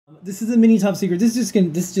this is a mini top secret. This is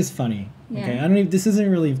just funny. Yeah. Okay, I don't even, this doesn't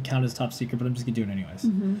really count as top secret, but I'm just gonna do it anyways.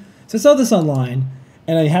 So I saw this online,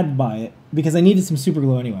 and I had to buy it because I needed some super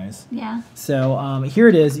glue anyways. Yeah. So here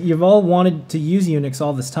it is. You've all wanted to use Unix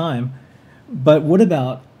all this time, but what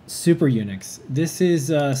about Super Unix? This is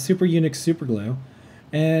Super Unix super glue,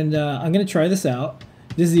 and I'm gonna try this out.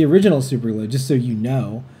 This is the original super glue, just so you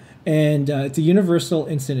know, and it's a universal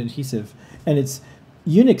instant adhesive, and it's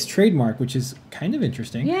Unix trademark, which is kind of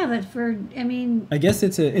interesting. Yeah, but I guess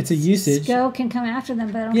it's a usage. SCO can come after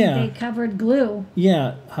them, but I don't think they covered glue.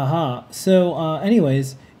 Yeah, haha. So,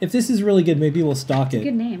 anyways, if this is really good, maybe we'll stock it.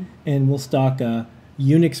 Good name. And we'll stock a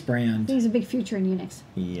Unix brand. There's a big future in Unix.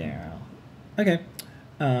 Yeah. Okay.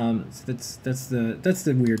 So that's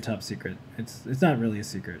the weird top secret. It's not really a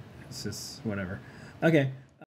secret. It's just whatever. Okay.